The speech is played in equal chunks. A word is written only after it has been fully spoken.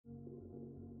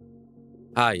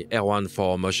Hi, Erwan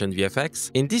for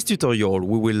MotionVFX. In this tutorial,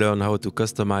 we will learn how to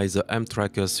customize the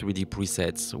mTracker 3D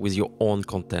presets with your own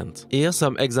content. Here are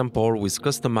some examples with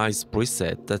customized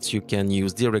presets that you can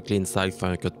use directly inside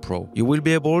Final Cut Pro. You will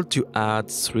be able to add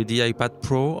 3D iPad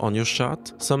Pro on your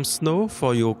shot, some snow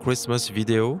for your Christmas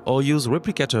video, or use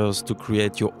replicators to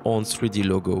create your own 3D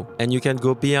logo. And you can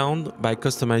go beyond by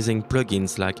customizing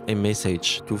plugins like a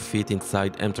message to fit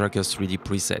inside mTracker 3D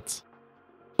presets.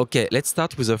 Okay, let's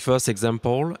start with the first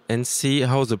example and see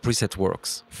how the preset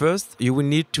works. First, you will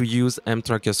need to use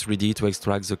mTracker 3D to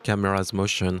extract the camera's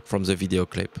motion from the video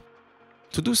clip.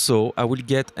 To do so, I will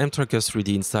get mTracker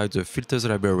 3D inside the filters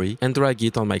library and drag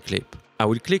it on my clip. I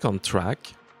will click on track.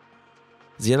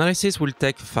 The analysis will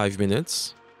take 5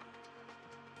 minutes.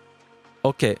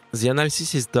 Okay, the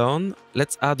analysis is done.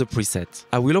 Let's add a preset.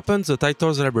 I will open the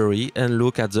titles library and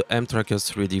look at the mTracker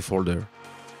 3D folder.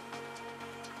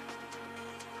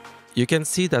 You can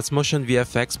see that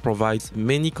MotionVFX provides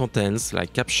many contents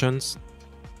like captions,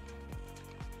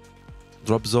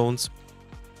 drop zones,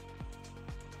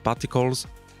 particles,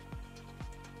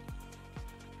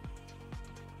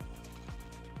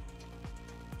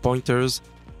 pointers,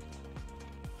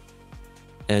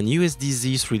 and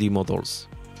USDZ 3D models.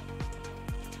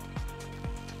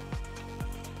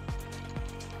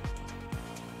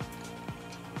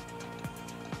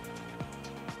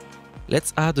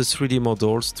 Let's add the 3D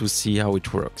models to see how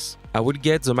it works. I will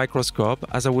get the microscope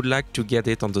as I would like to get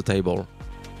it on the table.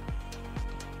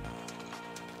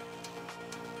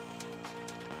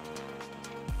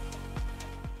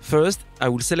 First, I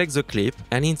will select the clip,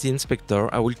 and in the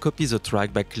inspector I will copy the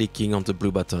track by clicking on the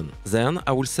blue button. Then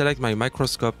I will select my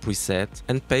microscope preset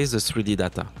and paste the 3D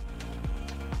data.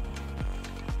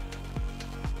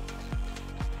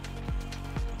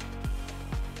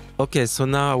 Okay, so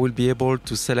now I will be able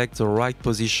to select the right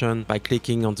position by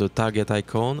clicking on the target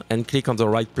icon and click on the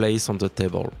right place on the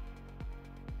table.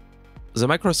 The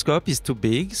microscope is too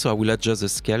big, so I will adjust the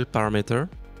scale parameter.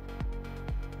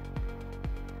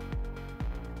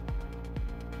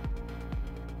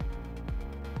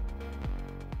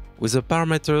 With the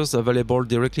parameters available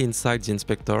directly inside the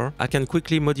inspector, I can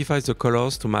quickly modify the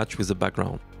colors to match with the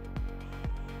background.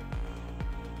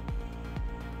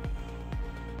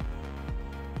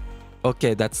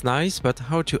 Okay, that's nice, but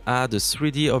how to add a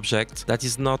 3D object that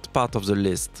is not part of the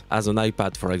list, as an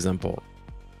iPad for example?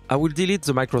 I will delete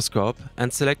the microscope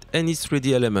and select any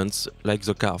 3D elements, like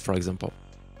the car for example.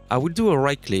 I will do a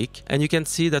right click and you can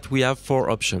see that we have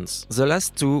 4 options. The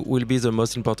last 2 will be the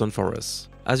most important for us.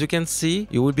 As you can see,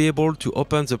 you will be able to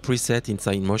open the preset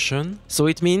inside Motion. So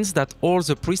it means that all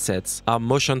the presets are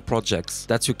motion projects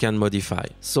that you can modify.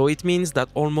 So it means that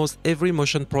almost every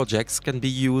motion project can be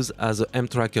used as a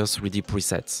mTracker 3D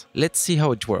presets. Let's see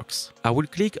how it works. I will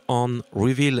click on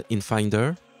Reveal in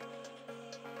Finder.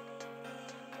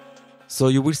 So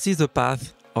you will see the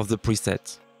path of the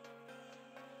preset.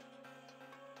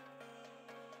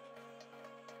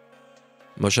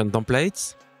 Motion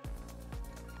templates,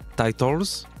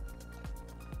 titles,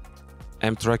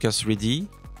 mTracker 3D,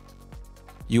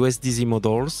 USDZ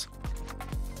models,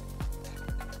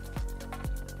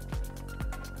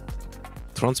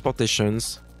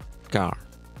 transportations, car.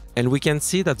 And we can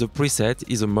see that the preset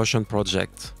is a motion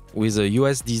project with the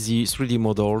USDZ 3D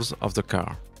models of the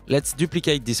car. Let's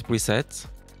duplicate this preset.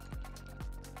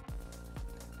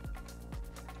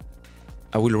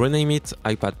 I will rename it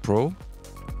iPad Pro.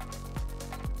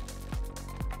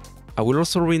 I will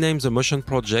also rename the motion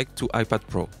project to iPad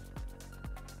Pro.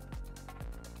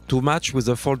 To match with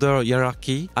the folder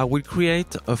hierarchy, I will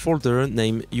create a folder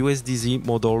named USDZ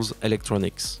Models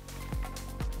Electronics.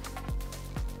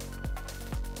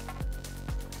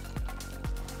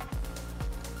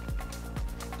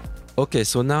 Okay,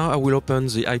 so now I will open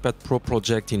the iPad Pro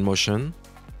project in Motion.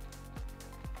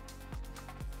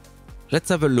 Let's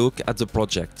have a look at the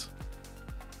project.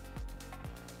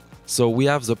 So we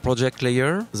have the project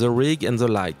layer, the rig and the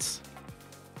lights.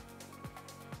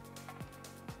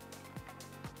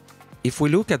 If we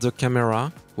look at the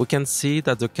camera, we can see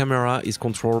that the camera is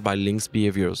controlled by Link's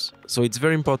behaviors. So it's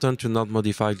very important to not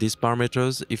modify these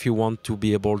parameters if you want to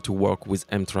be able to work with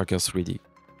mTracker 3D.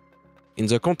 In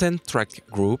the content track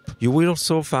group, you will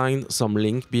also find some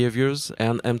link behaviors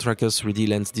and mTracker 3D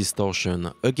lens distortion.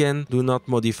 Again, do not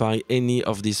modify any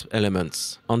of these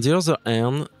elements. On the other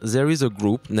hand, there is a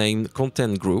group named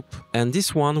content group, and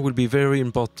this one will be very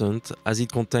important as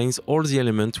it contains all the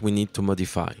elements we need to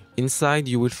modify. Inside,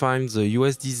 you will find the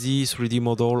USDZ 3D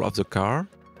model of the car,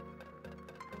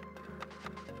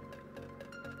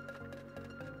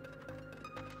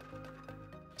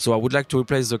 So I would like to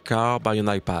replace the car by an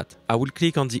iPad. I will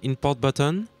click on the import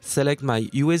button, select my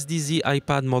USDZ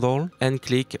iPad model and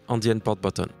click on the import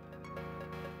button.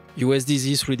 USDZ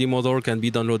 3D model can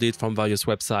be downloaded from various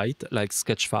websites like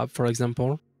Sketchfab for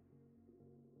example.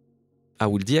 I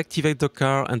will deactivate the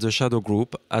car and the shadow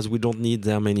group as we don't need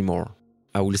them anymore.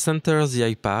 I will center the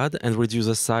iPad and reduce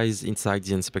the size inside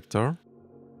the inspector.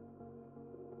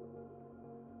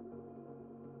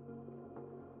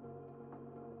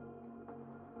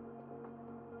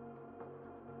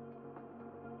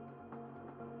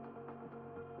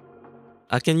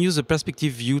 I can use the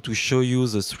perspective view to show you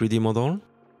the 3D model.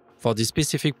 For this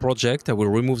specific project, I will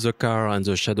remove the car and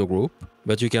the shadow group,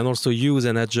 but you can also use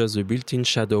and adjust the built-in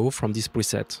shadow from this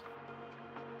preset.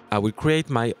 I will create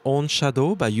my own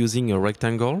shadow by using a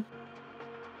rectangle.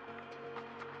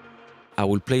 I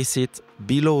will place it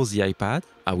below the iPad.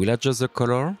 I will adjust the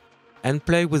color and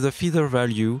play with the feather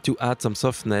value to add some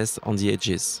softness on the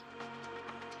edges.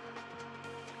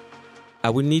 I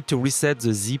will need to reset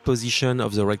the Z position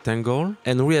of the rectangle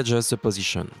and readjust the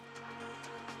position.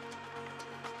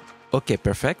 Okay,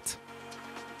 perfect.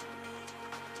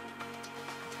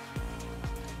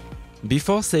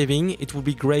 Before saving, it would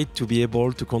be great to be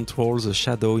able to control the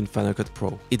shadow in Final Cut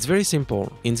Pro. It's very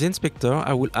simple. In the inspector,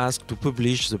 I will ask to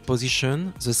publish the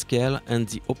position, the scale, and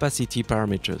the opacity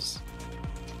parameters.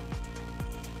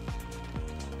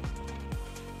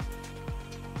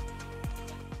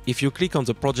 If you click on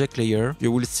the project layer,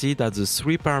 you will see that the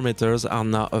 3 parameters are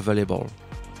now available.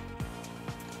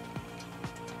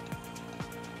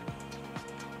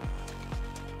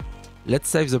 Let's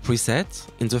save the preset.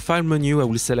 In the File menu, I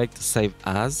will select Save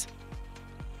As.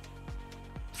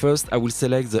 First, I will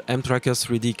select the mTracker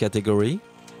 3D category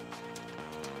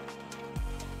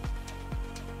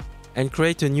and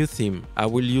create a new theme. I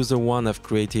will use the one I've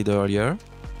created earlier.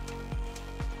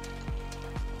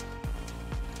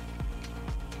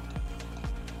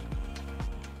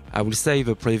 I will save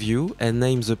a preview and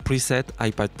name the preset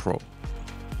iPad Pro.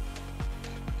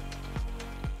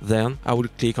 Then I will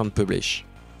click on Publish.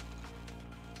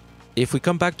 If we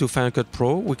come back to Final Cut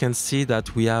Pro, we can see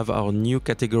that we have our new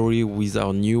category with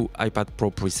our new iPad Pro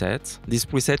preset. This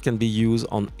preset can be used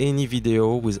on any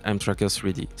video with mTracker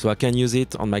 3D. So I can use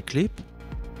it on my clip.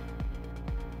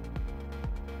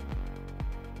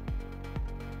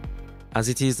 As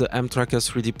it is the mTracker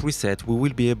 3D preset, we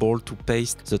will be able to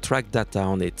paste the track data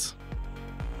on it.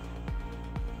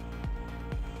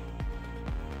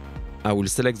 I will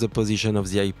select the position of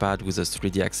the iPad with the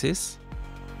 3D axis.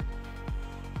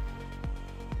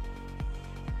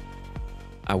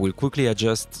 I will quickly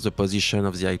adjust the position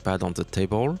of the iPad on the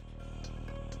table.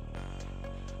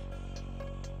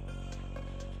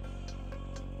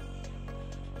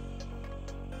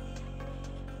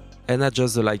 And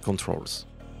adjust the light controls.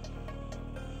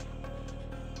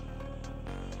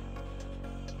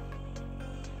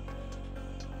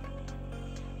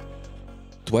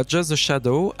 To adjust the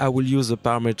shadow, I will use the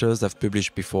parameters I've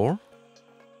published before.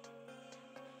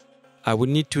 I will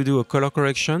need to do a color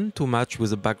correction to match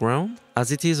with the background.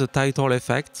 As it is a title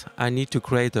effect, I need to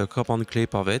create a crop-on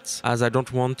clip of it, as I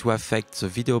don't want to affect the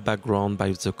video background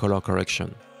by the color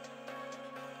correction.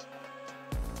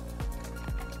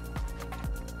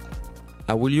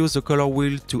 I will use the color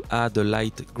wheel to add a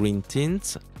light green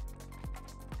tint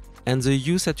and the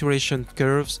hue saturation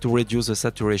curves to reduce the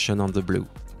saturation on the blue.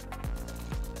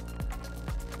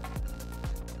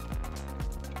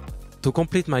 To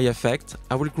complete my effect,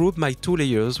 I will group my 2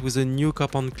 layers with a new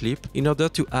crop-on clip in order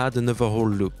to add an overall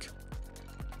look.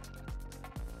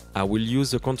 I will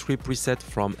use the country preset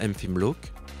from mFilmLook.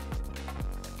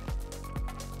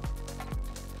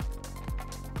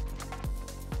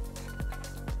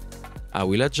 I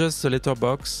will adjust the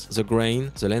letterbox, the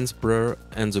grain, the lens blur,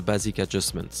 and the basic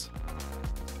adjustments.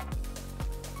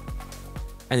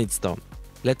 And it's done.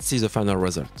 Let's see the final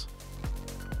result.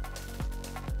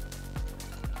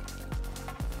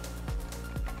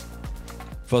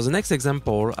 For the next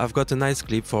example, I've got a nice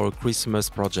clip for a Christmas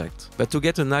project. But to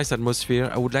get a nice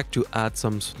atmosphere, I would like to add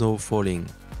some snow falling.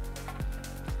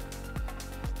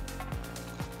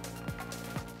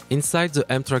 Inside the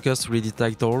mTracker 3D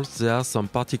titles, there are some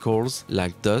particles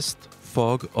like dust,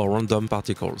 fog, or random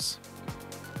particles.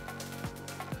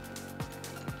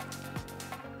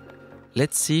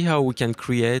 Let's see how we can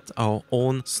create our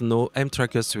own snow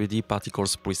mTracker 3D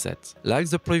particles preset. Like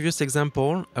the previous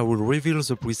example, I will reveal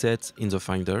the preset in the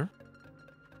Finder.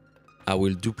 I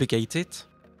will duplicate it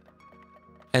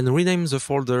and rename the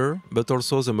folder, but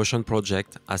also the motion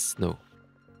project as snow.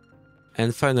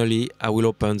 And finally, I will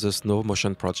open the snow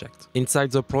motion project.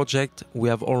 Inside the project, we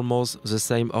have almost the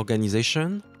same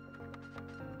organization.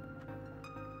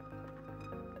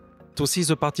 To see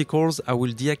the particles, I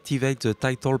will deactivate the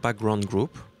title background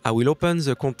group. I will open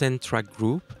the content track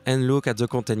group and look at the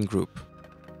content group.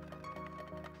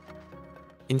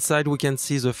 Inside we can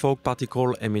see the fog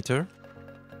particle emitter.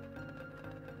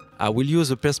 I will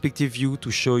use a perspective view to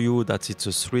show you that it's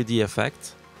a 3D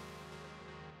effect.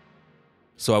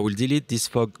 So I will delete this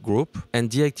fog group and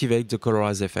deactivate the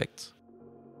colorize effect.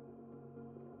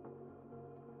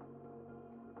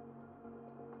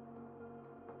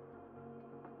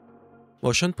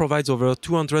 Motion provides over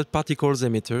 200 particles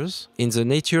emitters. In the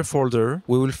nature folder,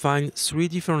 we will find 3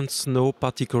 different snow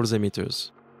particles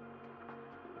emitters.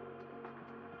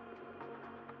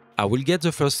 I will get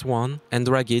the first one and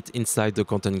drag it inside the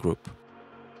content group.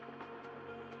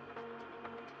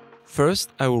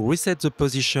 First, I will reset the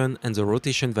position and the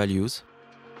rotation values.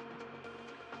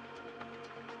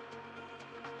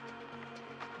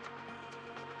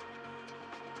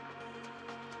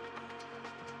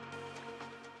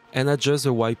 And adjust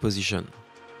the Y position.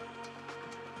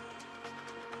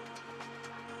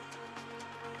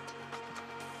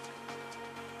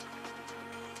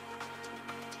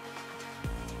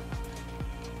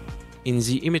 In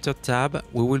the emitter tab,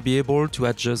 we will be able to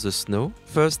adjust the snow.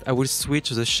 First, I will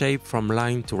switch the shape from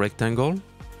line to rectangle.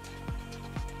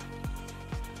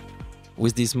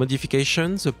 With this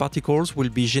modification, the particles will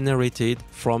be generated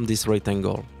from this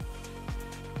rectangle.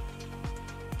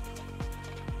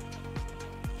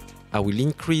 I will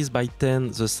increase by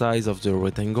 10 the size of the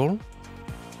rectangle.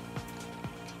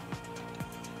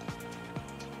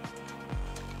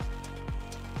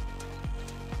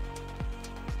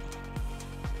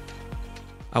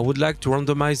 I would like to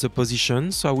randomize the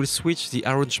position, so I will switch the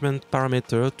arrangement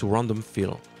parameter to random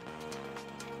fill.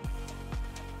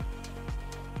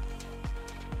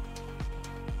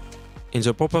 In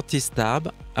the Properties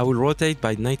tab, I will rotate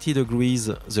by 90 degrees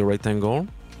the rectangle.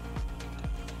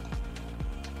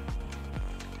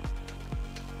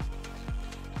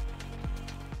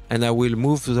 And I will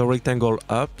move the rectangle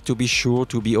up to be sure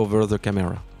to be over the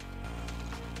camera.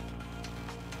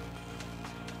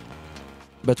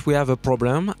 But we have a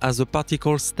problem as the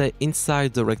particles stay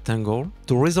inside the rectangle.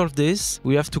 To resolve this,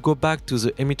 we have to go back to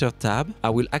the emitter tab. I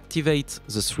will activate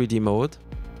the 3D mode.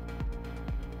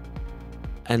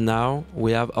 And now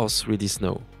we have our 3D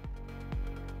snow.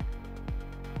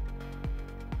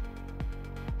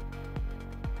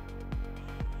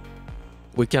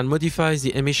 We can modify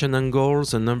the emission angle,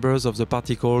 the numbers of the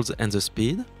particles and the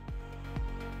speed.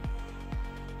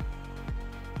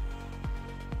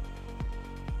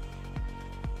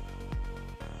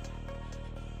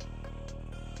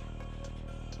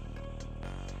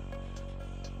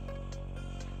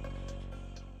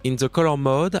 In the color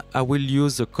mode, I will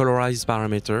use the colorize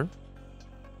parameter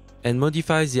and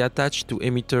modify the attach to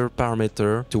emitter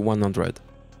parameter to 100.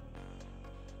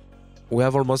 We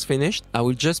have almost finished. I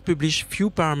will just publish few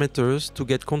parameters to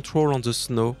get control on the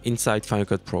snow inside Final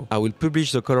Cut Pro. I will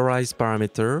publish the colorize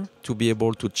parameter to be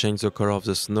able to change the color of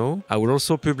the snow. I will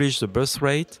also publish the burst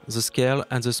rate, the scale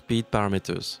and the speed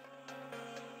parameters.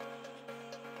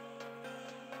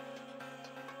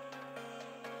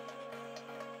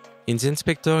 In the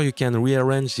inspector, you can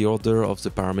rearrange the order of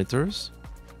the parameters.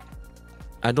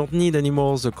 I don't need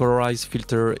anymore the colorize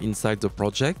filter inside the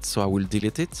project, so I will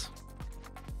delete it.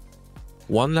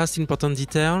 One last important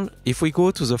detail, if we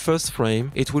go to the first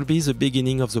frame, it will be the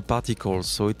beginning of the particles,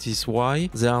 so it is why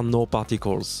there are no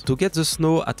particles. To get the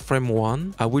snow at frame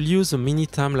 1, I will use a mini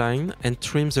timeline and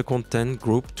trim the content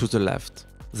group to the left.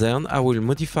 Then I will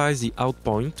modify the out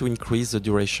point to increase the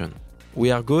duration. We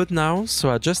are good now, so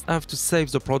I just have to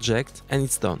save the project and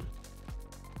it's done.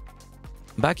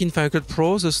 Back in Final Cut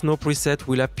Pro, the snow preset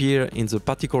will appear in the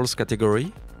particles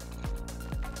category.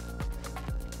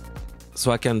 So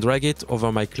I can drag it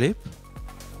over my clip.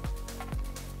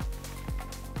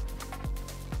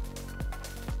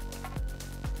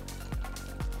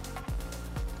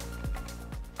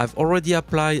 I've already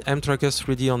applied mTracker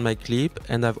 3D on my clip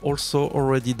and I've also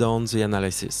already done the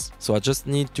analysis. So I just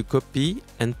need to copy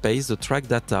and paste the track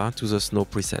data to the snow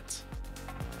preset.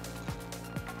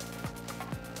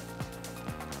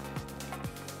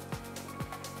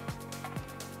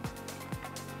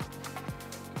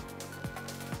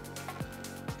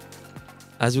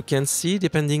 As you can see,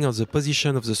 depending on the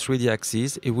position of the 3D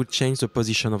axis, it will change the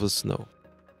position of the snow.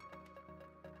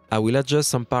 I will adjust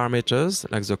some parameters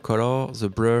like the color, the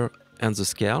blur and the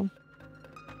scale.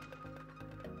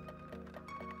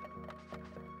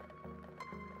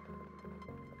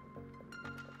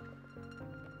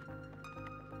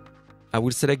 I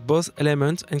will select both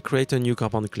elements and create a new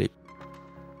compound clip.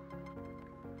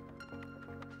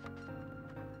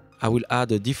 I will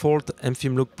add a default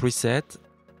mFilmLook preset.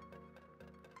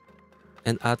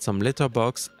 and add some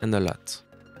letterbox and a lot.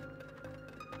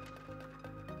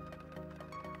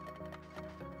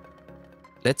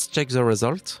 Let's check the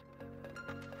result.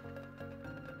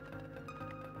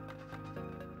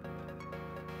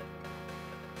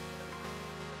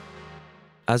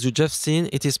 As you just seen,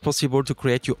 it is possible to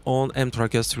create your own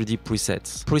mTracker 3D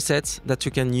presets. Presets that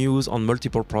you can use on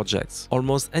multiple projects.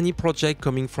 Almost any project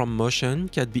coming from Motion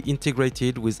can be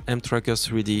integrated with mTracker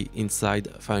 3D inside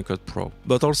Final Cut Pro.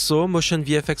 But also,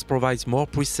 MotionVFX provides more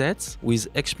presets with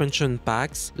expansion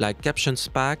packs like Captions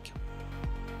Pack,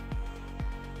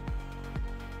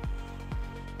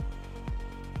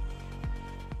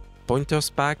 Pointers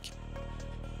Pack,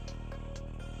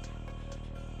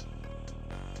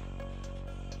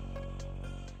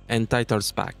 and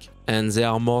Titles Pack. And there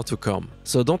are more to come.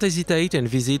 So don't hesitate and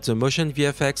visit the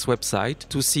MotionVFX website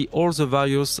to see all the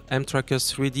various mTracker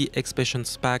 3D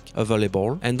expansions pack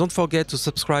available. And don't forget to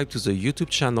subscribe to the YouTube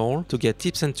channel to get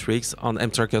tips and tricks on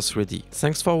mTracker 3D.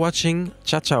 Thanks for watching.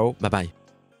 Ciao, ciao. Bye bye.